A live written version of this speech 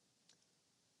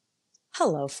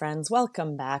Hello, friends.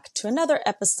 Welcome back to another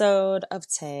episode of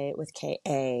Tay with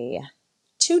KA.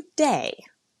 Today,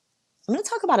 I'm going to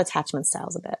talk about attachment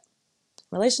styles a bit.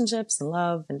 Relationships and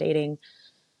love and dating.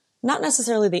 Not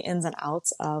necessarily the ins and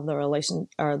outs of the relation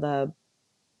or the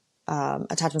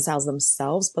attachment styles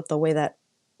themselves, but the way that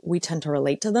we tend to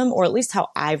relate to them, or at least how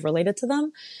I've related to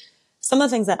them. Some of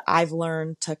the things that I've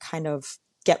learned to kind of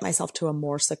get myself to a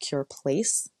more secure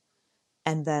place,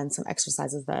 and then some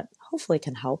exercises that hopefully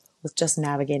can help with just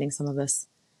navigating some of this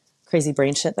crazy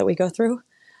brain shit that we go through.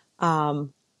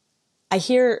 I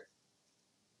hear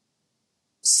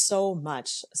so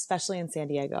much, especially in San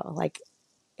Diego, like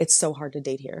it's so hard to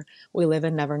date here. We live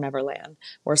in Never Never Land.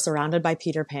 We're surrounded by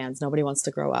Peter Pans. Nobody wants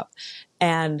to grow up.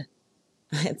 And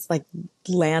it's like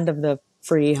land of the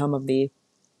free, home of the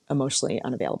emotionally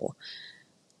unavailable.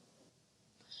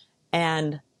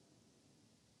 And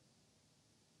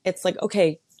it's like,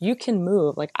 okay, you can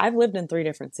move. Like I've lived in 3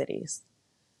 different cities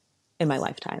in my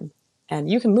lifetime, and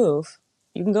you can move.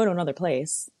 You can go to another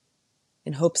place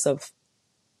in hopes of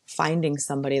finding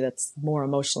somebody that's more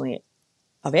emotionally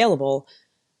available.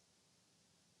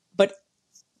 But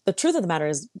the truth of the matter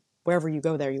is, wherever you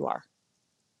go, there you are.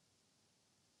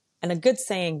 And a good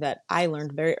saying that I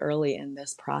learned very early in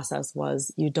this process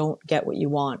was, you don't get what you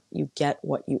want, you get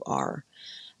what you are.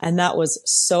 And that was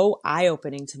so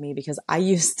eye-opening to me, because I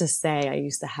used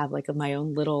to have like my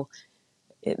own little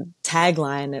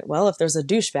tagline that, well, if there's a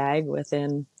douchebag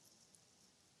within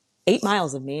 8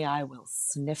 miles of me, I will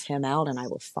sniff him out and I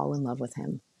will fall in love with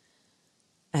him.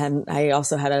 And I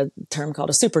also had a term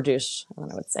called a super douche.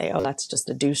 And I would say, oh, that's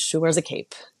just a douche who wears a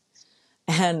cape.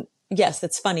 And yes,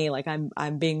 it's funny. Like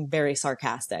I'm being very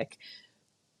sarcastic,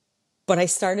 but I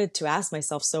started to ask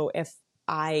myself, so if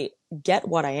I get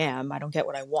what I am, I don't get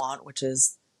what I want, which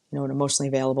is, an emotionally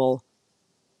available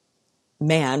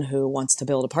man who wants to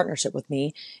build a partnership with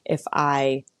me. If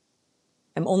I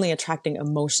am only attracting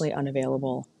emotionally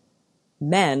unavailable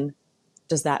men,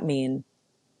 does that mean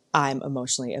I'm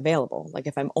emotionally available? Like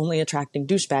if I'm only attracting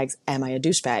douchebags, am I a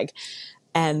douchebag?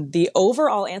 And the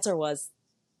overall answer was,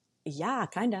 yeah,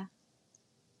 kinda.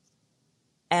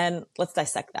 And let's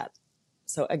dissect that.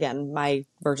 So again, my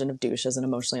version of douche is an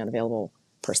emotionally unavailable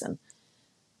person.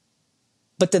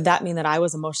 But did that mean that I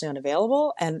was emotionally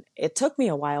unavailable? And it took me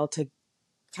a while to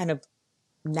kind of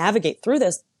navigate through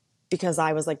this, because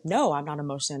I was like, no, I'm not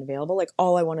emotionally unavailable. Like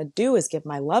all I want to do is give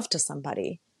my love to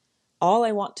somebody. All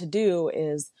I want to do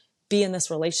is be in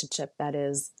this relationship that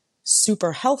is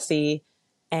super healthy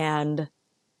and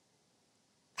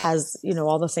has,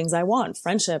 all the things I want: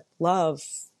 friendship, love,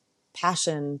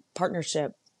 passion,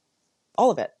 partnership, all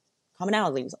of it,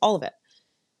 commonalities, all of it.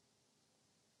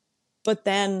 But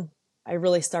then I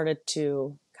really started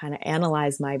to kind of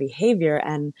analyze my behavior,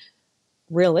 and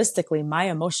realistically, my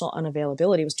emotional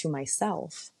unavailability was to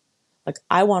myself. Like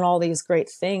I want all these great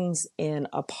things in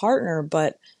a partner,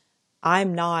 but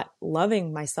I'm not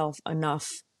loving myself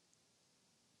enough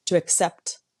to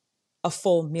accept a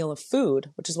full meal of food,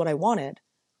 which is what I wanted.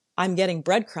 I'm getting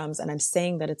breadcrumbs and I'm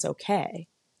saying that it's okay.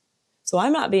 So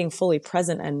I'm not being fully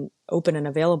present and open and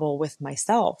available with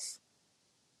myself.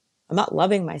 I'm not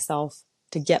loving myself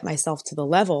to get myself to the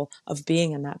level of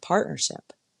being in that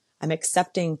partnership. I'm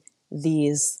accepting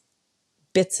these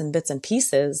bits and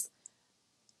pieces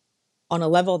on a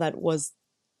level that was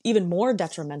even more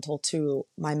detrimental to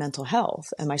my mental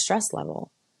health and my stress level.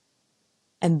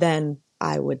 And then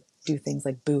I would do things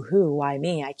like, boo-hoo, why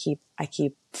me? I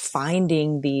keep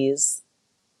finding these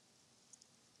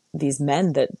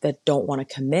men that don't want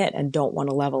to commit and don't want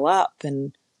to level up,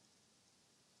 and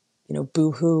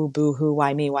boo-hoo,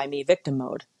 why me, victim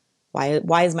mode.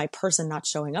 Why is my person not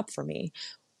showing up for me?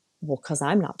 Well, because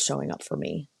I'm not showing up for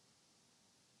me.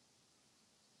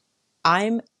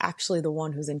 I'm actually the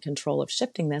one who's in control of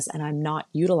shifting this, and I'm not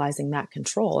utilizing that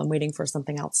control. I'm waiting for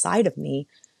something outside of me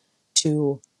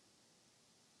to,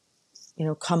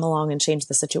 come along and change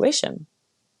the situation.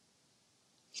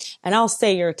 And I'll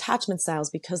say your attachment styles,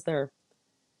 because they're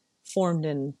formed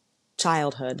in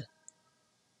childhood,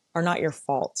 are not your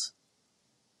fault,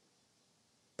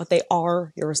 but they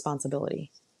are your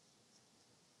responsibility.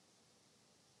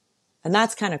 And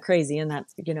that's kind of crazy. And that,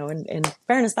 in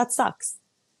fairness, that sucks.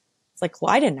 It's like,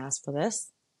 well, I didn't ask for this.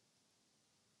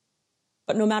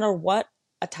 But no matter what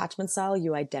attachment style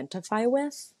you identify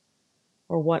with,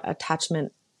 or what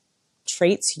attachment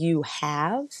traits you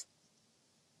have,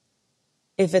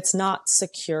 if it's not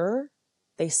secure,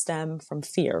 they stem from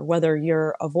fear. Whether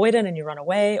you're avoidant and you run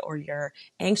away, or you're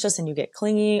anxious and you get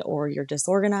clingy, or you're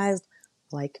disorganized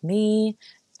like me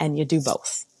and you do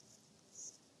both.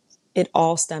 It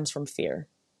all stems from fear.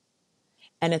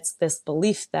 And it's this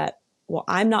belief that well,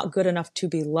 I'm not good enough to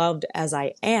be loved as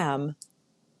I am.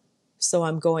 So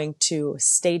I'm going to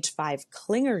stage 5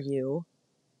 clinger you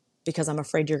because I'm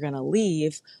afraid you're going to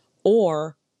leave,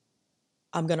 or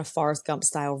I'm going to Forrest Gump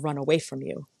style run away from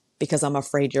you because I'm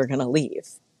afraid you're going to leave.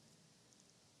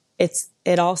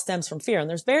 It all stems from fear. And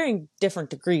there's varying different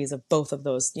degrees of both of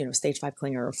those, stage 5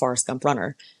 clinger or Forrest Gump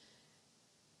runner.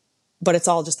 But it's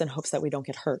all just in hopes that we don't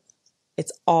get hurt.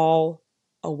 It's all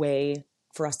a way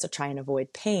for us to try and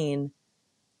avoid pain,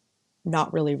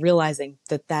 not really realizing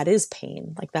that that is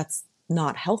pain. Like, that's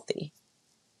not healthy.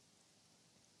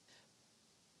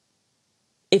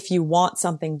 If you want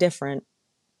something different,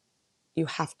 you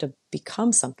have to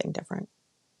become something different.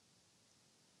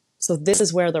 So this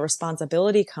is where the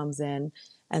responsibility comes in,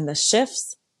 and the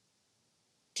shifts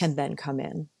can then come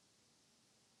in.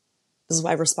 This is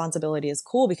why responsibility is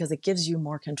cool, because it gives you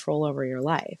more control over your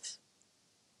life.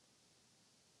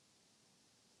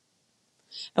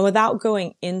 And without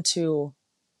going into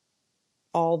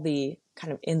all the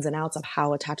kind of ins and outs of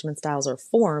how attachment styles are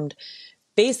formed,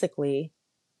 basically,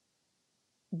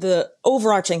 the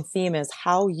overarching theme is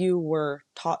how you were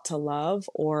taught to love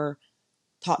or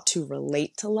taught to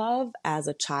relate to love as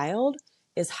a child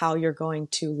is how you're going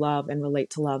to love and relate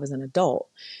to love as an adult.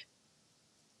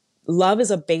 Love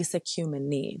is a basic human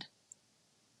need.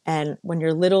 And when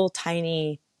your little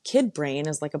tiny kid brain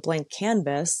is like a blank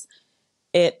canvas,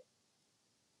 it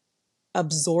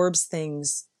absorbs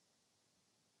things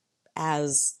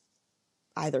as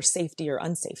either safety or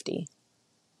unsafety.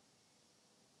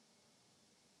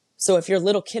 So if your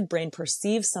little kid brain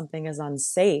perceives something as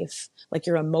unsafe, like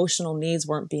your emotional needs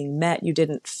weren't being met, you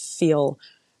didn't feel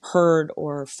heard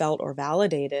or felt or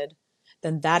validated,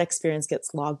 then that experience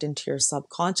gets logged into your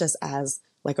subconscious as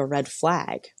like a red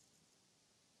flag.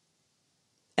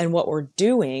 And what we're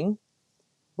doing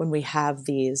when we have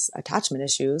these attachment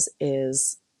issues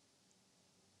is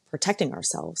protecting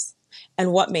ourselves.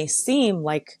 And what may seem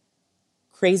like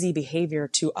crazy behavior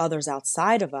to others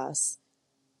outside of us,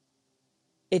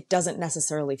 it doesn't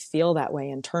necessarily feel that way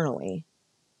internally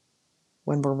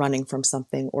when we're running from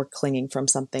something or clinging from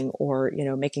something or,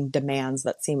 making demands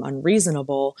that seem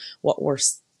unreasonable.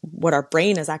 What our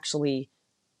brain is actually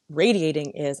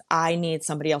radiating is, I need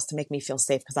somebody else to make me feel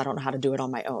safe because I don't know how to do it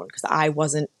on my own, because I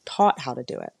wasn't taught how to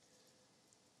do it.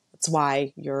 That's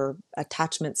why your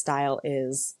attachment style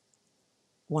is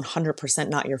 100%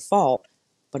 not your fault,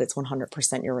 but it's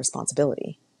 100% your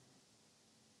responsibility.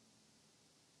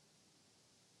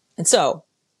 And so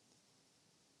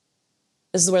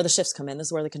this is where the shifts come in. This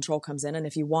is where the control comes in. And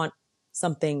if you want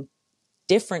something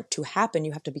different to happen,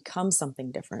 you have to become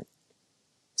something different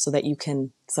so that you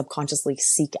can subconsciously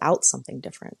seek out something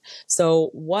different.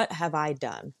 So what have I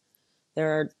done?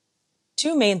 There are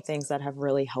 2 main things that have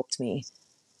really helped me.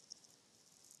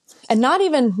 And not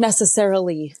even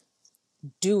necessarily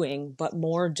doing, but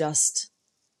more just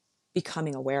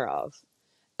becoming aware of.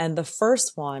 And the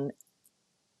first one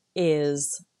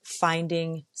is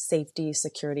finding safety,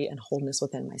 security, and wholeness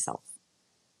within myself.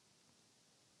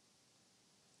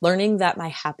 Learning that my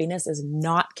happiness is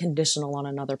not conditional on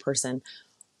another person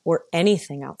or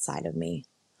anything outside of me.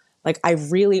 Like, I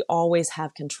really always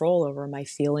have control over my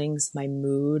feelings, my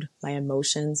mood, my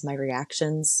emotions, my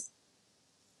reactions,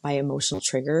 my emotional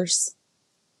triggers.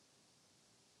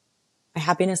 My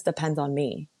happiness depends on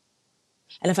me.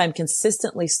 And if I'm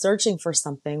consistently searching for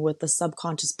something with the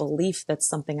subconscious belief that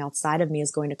something outside of me is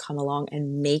going to come along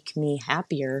and make me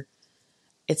happier,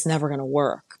 it's never going to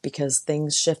work, because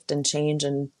things shift and change,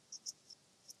 and,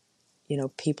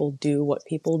 people do what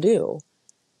people do,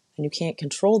 and you can't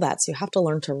control that. So you have to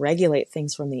learn to regulate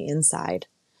things from the inside.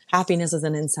 Happiness is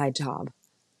an inside job.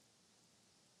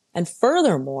 And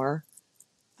furthermore,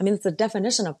 it's the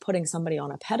definition of putting somebody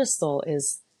on a pedestal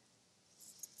is,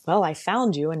 well, I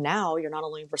found you, and now you're not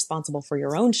only responsible for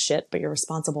your own shit, but you're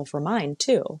responsible for mine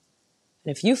too.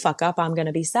 And if you fuck up, I'm going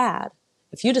to be sad.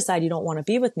 If you decide you don't want to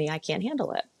be with me, I can't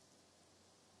handle it.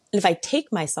 And if I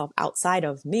take myself outside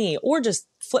of me, or just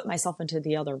flip myself into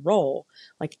the other role,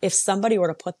 like if somebody were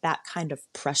to put that kind of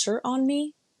pressure on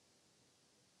me,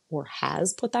 or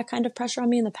has put that kind of pressure on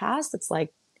me in the past, it's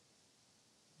like,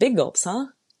 big gulps, huh?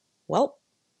 Well,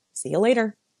 see you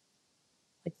later.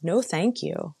 Like, no, thank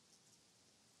you.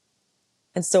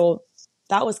 And so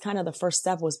that was kind of the first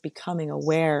step, was becoming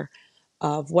aware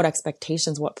of what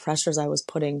expectations, what pressures I was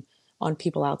putting on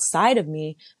people outside of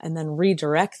me, and then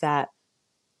redirect that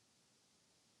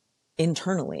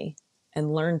internally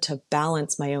and learn to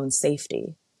balance my own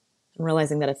safety, and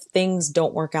realizing that if things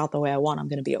don't work out the way I want, I'm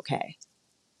going to be okay.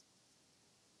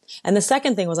 And the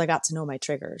second thing was, I got to know my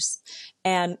triggers.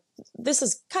 And this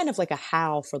is kind of like a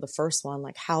how for the first one.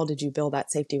 Like, how did you build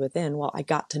that safety within? Well, I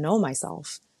got to know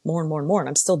myself more and more and more, and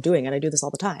I'm still doing it. I do this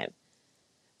all the time.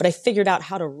 But I figured out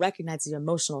how to recognize the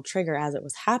emotional trigger as it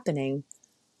was happening,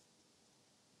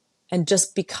 and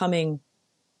just becoming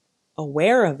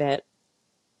aware of it,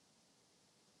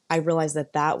 I realized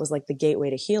that that was like the gateway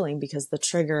to healing, because the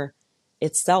trigger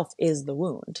itself is the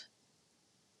wound.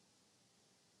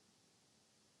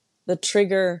 The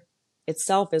trigger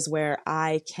itself is where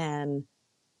I can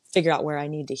figure out where I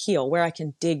need to heal, where I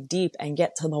can dig deep and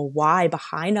get to the why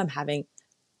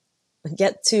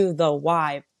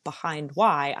behind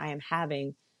why I am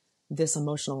having this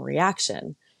emotional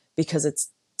reaction, because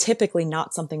it's typically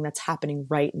not something that's happening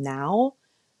right now,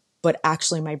 but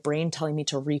actually my brain telling me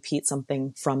to repeat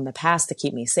something from the past to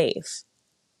keep me safe.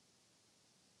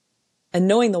 And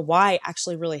knowing the why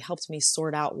actually really helped me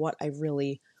sort out what I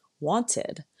really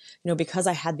wanted, because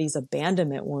I had these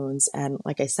abandonment wounds. And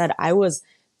like I said, I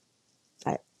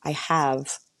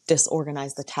have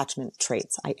disorganized attachment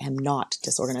traits. I am not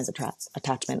disorganized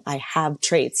attachment. I have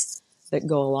traits that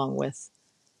go along with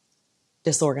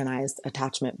disorganized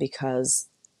attachment, because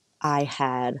I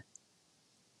had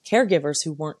caregivers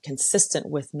who weren't consistent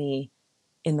with me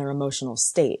in their emotional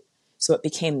state. So it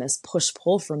became this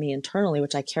push-pull for me internally,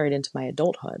 which I carried into my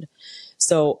adulthood.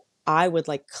 So I would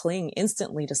like cling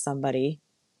instantly to somebody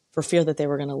for fear that they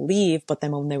were going to leave. But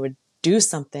then when they would do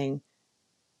something,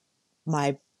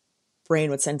 my brain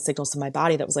would send signals to my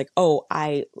body that was like, oh,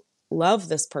 I love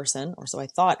this person, or so I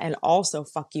thought, and also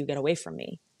fuck you, get away from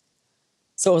me.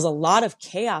 So it was a lot of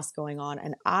chaos going on,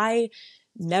 and I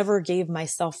never gave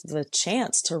myself the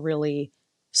chance to really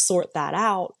sort that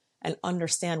out and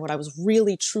understand what I was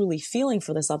really truly feeling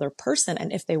for this other person,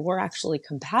 and if they were actually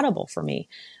compatible for me.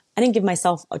 I didn't give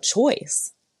myself a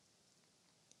choice.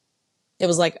 It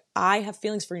was like, I have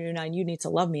feelings for you now and you need to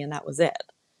love me, and that was it.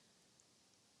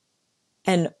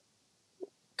 And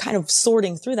kind of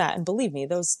sorting through that, and believe me,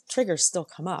 those triggers still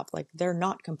come up. Like, they're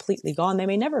not completely gone. They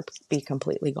may never be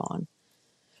completely gone.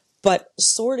 But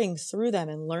sorting through them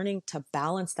and learning to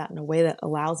balance that in a way that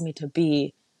allows me to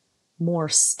be more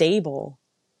stable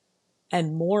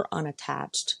and more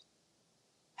unattached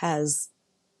has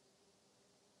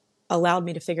allowed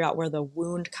me to figure out where the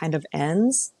wound kind of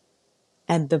ends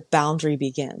and the boundary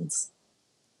begins.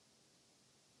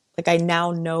 Like, I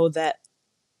now know that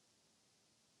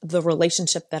the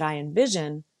relationship that I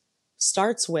envision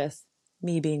starts with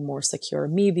me being more secure,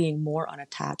 me being more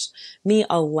unattached, me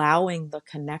allowing the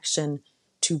connection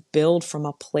to build from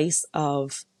a place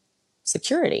of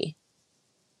security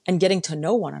and getting to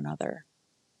know one another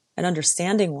and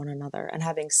understanding one another and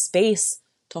having space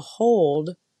to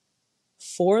hold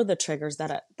for the triggers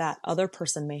that that other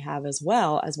person may have as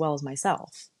well as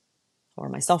myself, or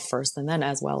myself first and then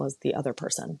as well as the other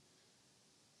person.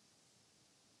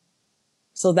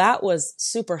 So that was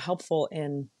super helpful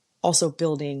in also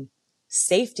building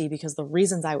safety, because the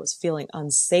reasons I was feeling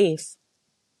unsafe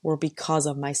were because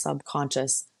of my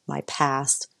subconscious, my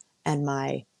past, and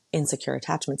my insecure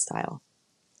attachment style.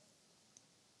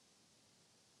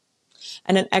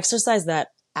 And an exercise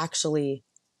that actually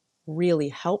really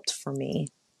helped for me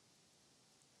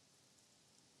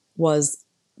was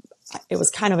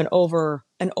kind of an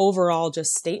overall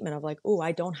just statement of like, oh,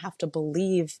 I don't have to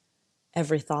believe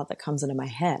every thought that comes into my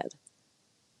head.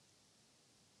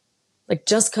 Like,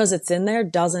 just because it's in there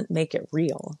doesn't make it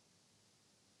real.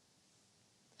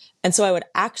 And so I would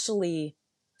actually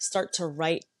start to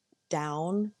write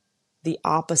down the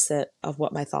opposite of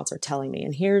what my thoughts are telling me.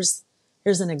 And here's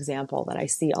an example that I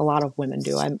see a lot of women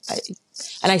do.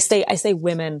 I say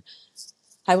women,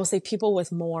 I will say people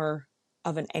with more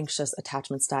of an anxious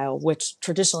attachment style, which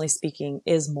traditionally speaking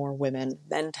is more women.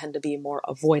 Men tend to be more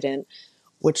avoidant,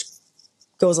 which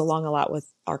goes along a lot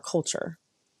with our culture.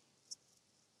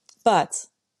 But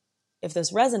if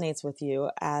this resonates with you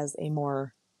as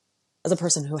a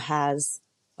person who has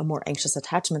a more anxious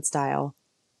attachment style,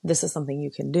 this is something you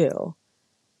can do.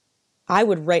 I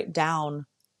would write down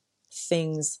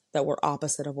things that were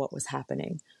opposite of what was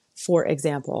happening. For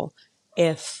example,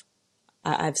 if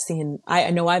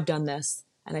I know I've done this,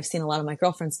 and I've seen a lot of my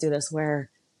girlfriends do this,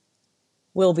 where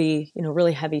we'll be,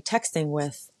 really heavy texting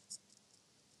with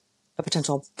a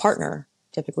potential partner,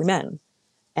 typically men.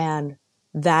 And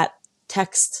that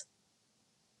text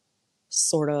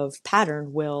sort of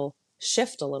pattern will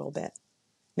shift a little bit.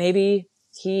 Maybe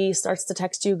he starts to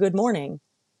text you good morning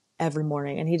every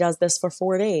morning, and he does this for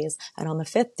 4 days. And on the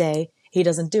 5th day, he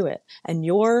doesn't do it. And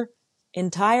your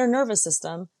entire nervous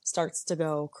system starts to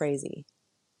go crazy.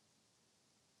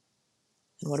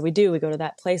 And what do? We go to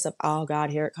that place of, oh God,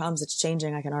 here it comes. It's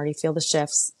changing. I can already feel the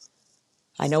shifts.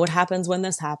 I know what happens when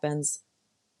this happens.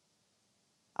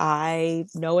 I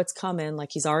know it's coming.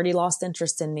 Like he's already lost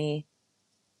interest in me.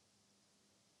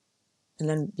 And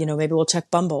then, maybe we'll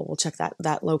check Bumble. We'll check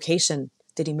that location.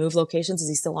 Did he move locations? Is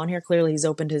he still on here? Clearly he's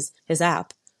opened his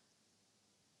app.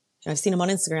 I've seen him on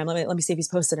Instagram. Let me see if he's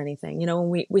posted anything.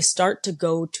 When we start to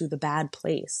go to the bad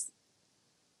place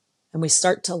and we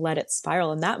start to let it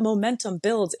spiral, and that momentum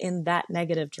builds in that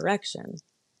negative direction.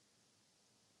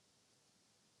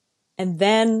 And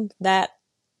then that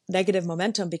negative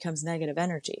momentum becomes negative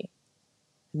energy.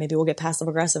 Maybe we'll get passive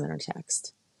aggressive in our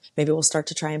text. Maybe we'll start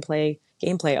to try and play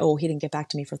gameplay. Oh, he didn't get back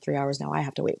to me for 3 hours. Now I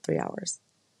have to wait 3 hours.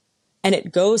 And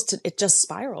it just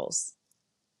spirals.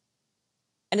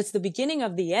 And it's the beginning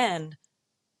of the end.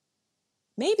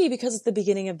 Maybe because it's the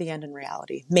beginning of the end in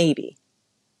reality. Maybe.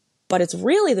 But it's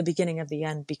really the beginning of the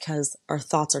end because our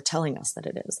thoughts are telling us that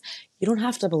it is. You don't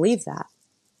have to believe that.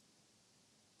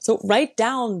 So write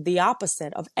down the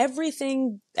opposite of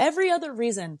everything, every other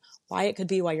reason why it could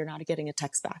be why you're not getting a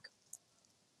text back.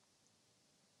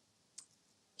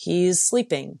 He's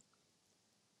sleeping.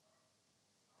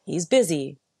 He's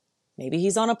busy. Maybe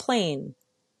he's on a plane.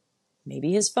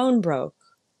 Maybe his phone broke.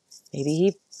 Maybe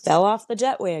he fell off the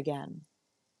jetway again.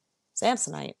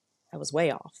 Samsonite. I was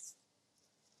way off.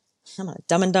 I'm on a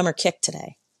Dumb and Dumber kick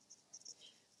today.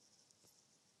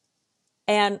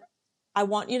 And I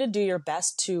want you to do your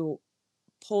best to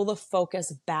pull the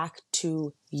focus back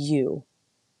to you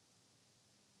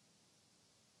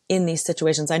in these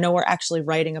situations. I know we're actually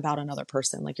writing about another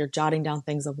person, like you're jotting down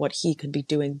things of what he could be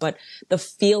doing, but the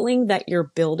feeling that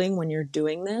you're building when you're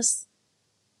doing this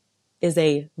is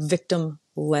a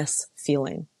victimless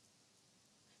feeling.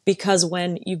 Because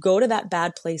when you go to that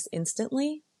bad place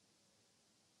instantly,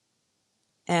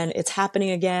 and it's happening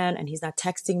again, and he's not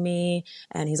texting me,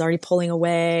 and he's already pulling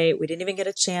away, we didn't even get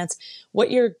a chance,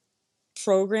 what you're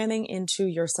programming into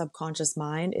your subconscious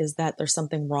mind is that there's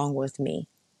something wrong with me.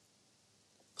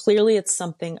 Clearly, it's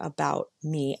something about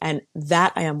me, and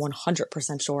that I am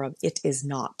 100% sure of it is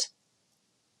not.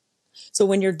 So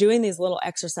when you're doing these little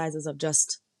exercises of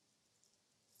just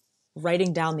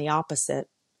writing down the opposite,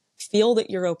 feel that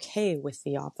you're okay with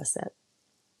the opposite.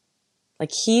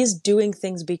 Like he's doing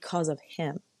things because of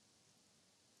him.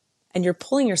 And you're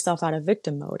pulling yourself out of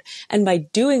victim mode. And by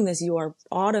doing this, you are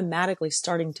automatically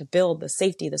starting to build the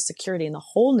safety, the security, and the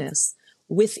wholeness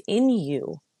within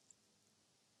you.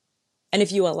 And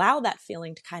if you allow that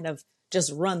feeling to kind of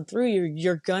just run through you,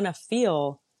 you're going to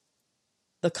feel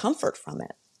the comfort from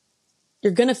it.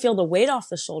 You're going to feel the weight off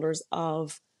the shoulders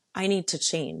of, I need to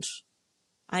change.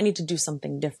 I need to do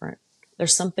something different.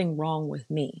 There's something wrong with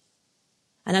me.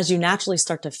 And as you naturally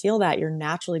start to feel that, you're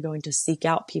naturally going to seek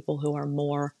out people who are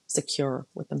more secure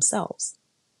with themselves.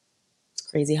 It's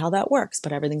crazy how that works,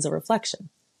 but everything's a reflection.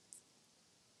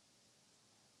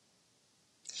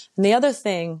 And the other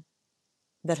thing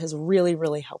that has really,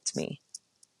 really helped me,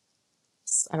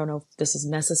 I don't know if this is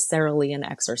necessarily an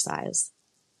exercise,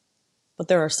 but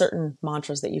there are certain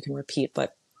mantras that you can repeat,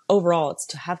 but overall it's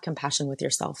to have compassion with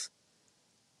yourself.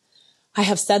 I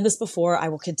have said this before, I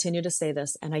will continue to say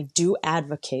this, and I do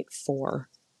advocate for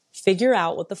figure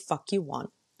out what the fuck you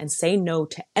want and say no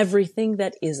to everything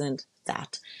that isn't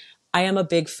that. I am a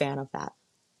big fan of that.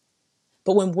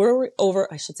 But when we're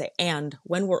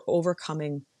when we're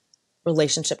overcoming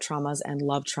relationship traumas and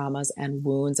love traumas and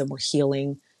wounds, and we're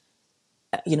healing,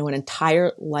 an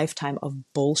entire lifetime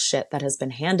of bullshit that has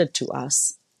been handed to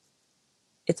us,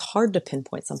 it's hard to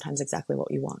pinpoint sometimes exactly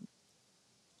what you want.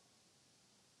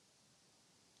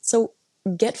 So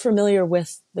get familiar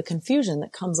with the confusion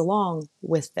that comes along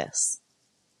with this.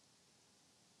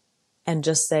 And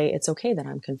just say, it's okay that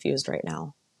I'm confused right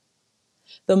now.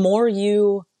 The more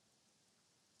you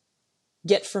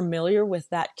get familiar with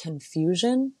that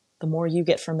confusion, the more you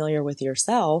get familiar with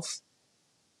yourself,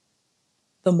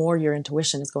 the more your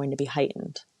intuition is going to be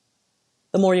heightened.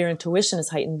 The more your intuition is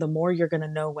heightened, the more you're going to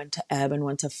know when to ebb and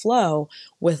when to flow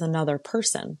with another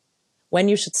person. When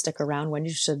you should stick around, when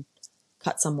you should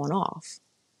cut someone off.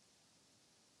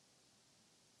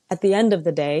 At the end of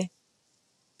the day,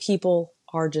 people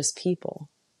are just people.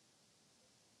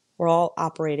 We're all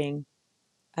operating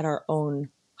at our own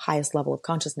highest level of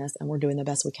consciousness, and we're doing the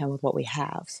best we can with what we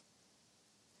have.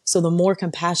 So the more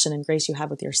compassion and grace you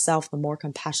have with yourself, the more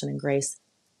compassion and grace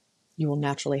you will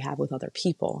naturally have with other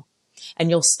people. And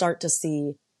you'll start to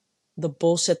see the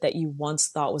bullshit that you once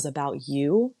thought was about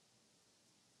you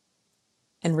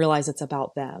and realize it's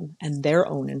about them and their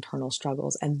own internal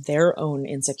struggles and their own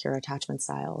insecure attachment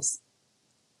styles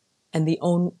and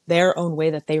their own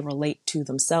way that they relate to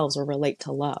themselves or relate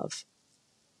to love.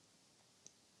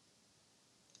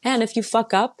 And if you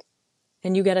fuck up,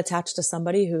 and you get attached to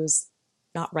somebody who's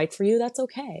not right for you, that's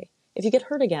okay. If you get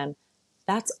hurt again,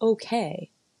 that's okay.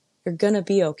 You're going to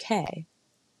be okay.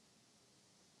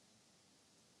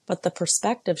 But the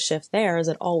perspective shift there, as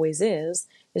it always is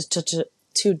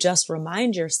to just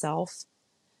remind yourself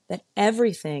that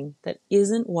everything that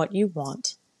isn't what you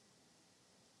want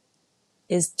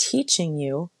is teaching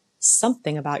you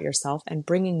something about yourself and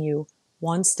bringing you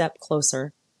one step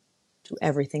closer to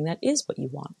everything that is what you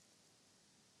want.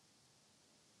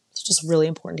 It's just really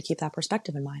important to keep that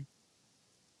perspective in mind.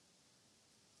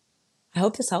 I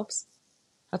hope this helps.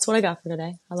 That's what I got for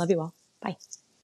today. I love you all. Bye.